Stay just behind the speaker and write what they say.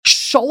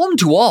Shalom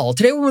to all.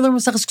 Today we're learning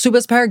Maseches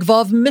Kesuvos Perek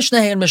Vav, Mishnah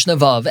and Mishnah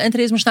Vav. And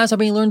today's Mishnahs are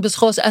being learned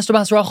B'schos Esther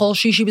Bas Rachel,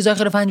 Shishi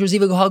B'zechah to find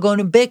Reziva Gohagon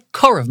and Big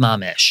Korav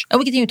Mamish. And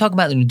we continue talking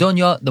about the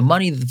Nudunya, the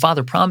money that the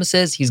father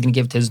promises he's going to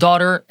give to his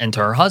daughter and to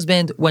her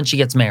husband when she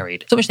gets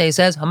married. So Mishnah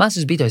says, Hamas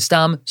is Bito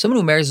Stam, someone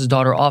who marries his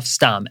daughter off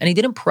Stam, and he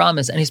didn't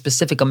promise any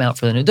specific amount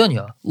for the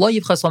Nudunya. Lo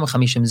Yivchas Lam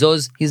Chamishim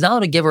Zuz, he's not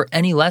allowed to give her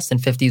any less than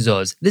 50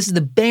 Zuz. This is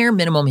the bare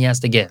minimum he has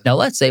to give. Now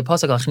let's say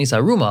Pasuk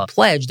Lachnisa Ruma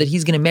pledged that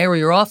he's going to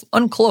marry her off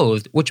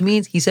unclothed, which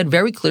means he said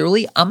very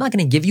clearly, I'm not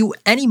going to give you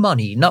any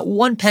money, not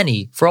one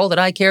penny. For all that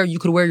I care, you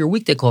could wear your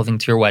weekday clothing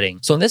to your wedding.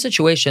 So in this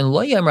situation,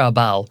 Lo Yemra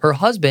Abal, her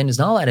husband is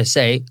not allowed to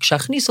say,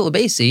 Kshachnisa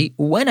Lebesi,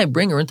 when I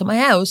bring her into my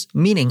house,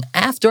 meaning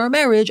after our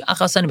marriage,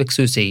 Achasan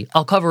Biksusi,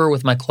 I'll cover her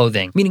with my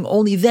clothing, meaning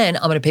only then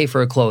I'm going to pay for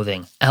her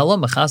clothing. Ella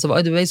Machasav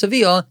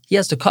Adavesavia, he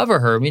has to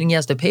cover her, meaning he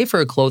has to pay for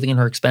her clothing and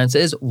her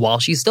expenses while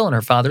she's still in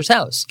her father's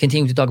house.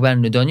 Continuing to talk about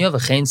Nudunya,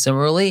 V'chein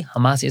similarly,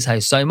 Hamas is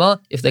Haysaima,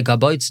 if the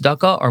Gabayt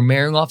Tzedakah are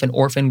marrying off an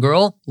orphan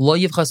girl, Lo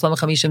Yivchas Lam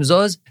Chamishim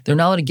Zuz, they're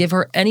not allowed to give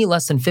her any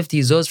less than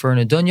 50 zuz for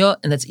her Nudunya,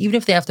 and that's even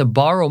if they have to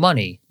borrow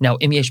money. Now,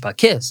 im yesh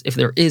bakis, if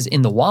there is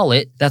in the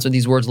wallet, that's what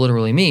these words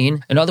literally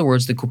mean. In other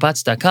words, the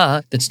kupat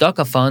tzedakah, the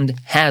tzedakah fund,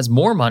 has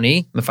more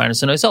money, so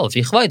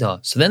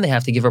then they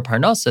have to give her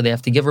parnasa, they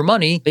have to give her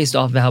money based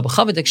off of how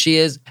b'chavadik she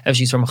is. If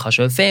she's from a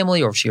chashiv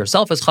family, or if she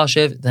herself is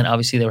chashiv, then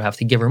obviously they would have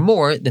to give her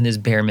more than this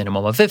bare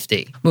minimum of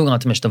 50. Moving on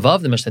to Mishnah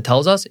Vav, the Mishnah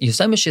tells us, a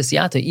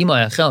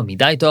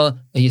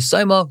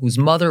Yisayma whose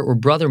mother or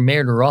brother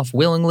married her off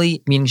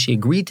willingly, meaning she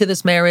agreed to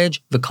this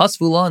marriage, the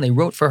Kesuvos, and they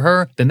wrote for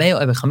her,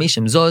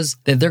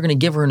 that they're going to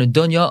give her a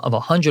Nudunya of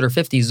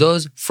 150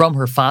 zuz from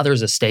her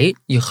father's estate.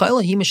 When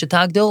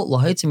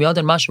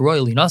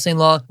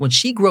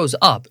she grows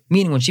up,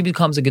 meaning when she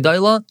becomes a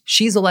Gedailah,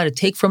 she's allowed to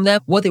take from them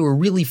what they were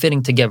really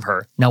fitting to give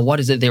her. Now, what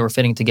is it they were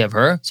fitting to give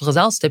her? So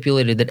Chazal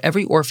stipulated that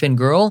every orphan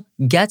girl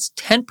gets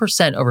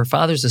 10% of her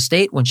father's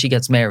estate when she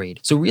gets married.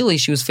 So really,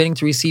 she was fitting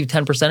to receive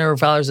 10% of her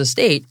father's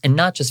estate and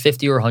not just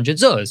 50 or 100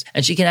 zuz.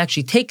 And she can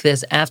actually take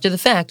this after the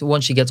fact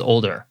once she gets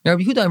older. Now,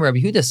 Rabbi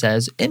Yehuda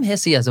says, Im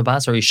Hissi as a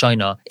Basar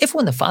Yishayna, if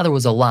when the father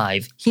was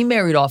alive, he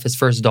married off his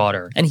first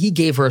daughter, and he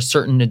gave her a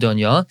certain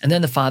Nudunya, and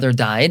then the father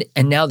died,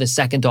 and now the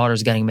second daughter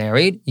is getting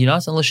married, we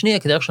have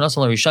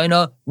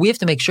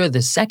to make sure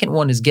the second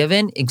one is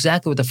given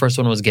exactly what the first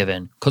one was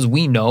given, because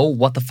we know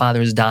what the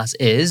father's das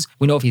is.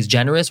 We know if he's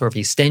generous or if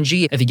he's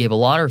stingy, if he gave a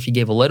lot or if he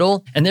gave a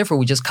little, and therefore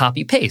we just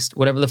copy-paste.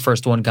 Whatever the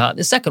first one got,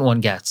 the second one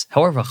gets.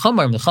 However, the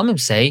Chachamim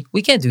say,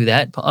 we can't do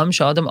that.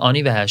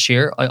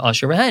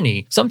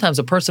 Sometimes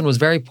a person was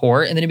very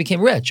poor and then he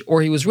became rich,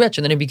 or he was rich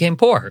and then he became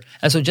poor.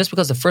 And so just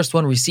because the first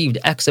one received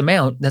X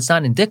amount, that's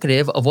not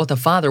indicative of what the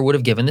father would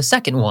have given the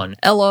second one.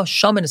 Ella,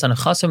 Shaman is on a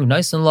chasim,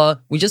 nice in law.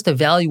 We just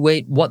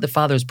evaluate what the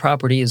father's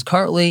property is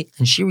currently,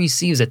 and she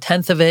receives a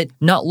tenth of it,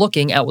 not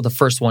looking at what the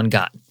first one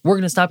got. We're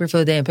going to stop here for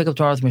the day and pick up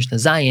tomorrow with Mishnah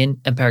Zayin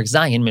and Perek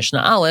Zayin,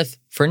 Mishnah Aleph.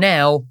 For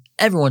now,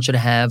 everyone should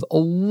have a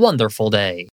wonderful day.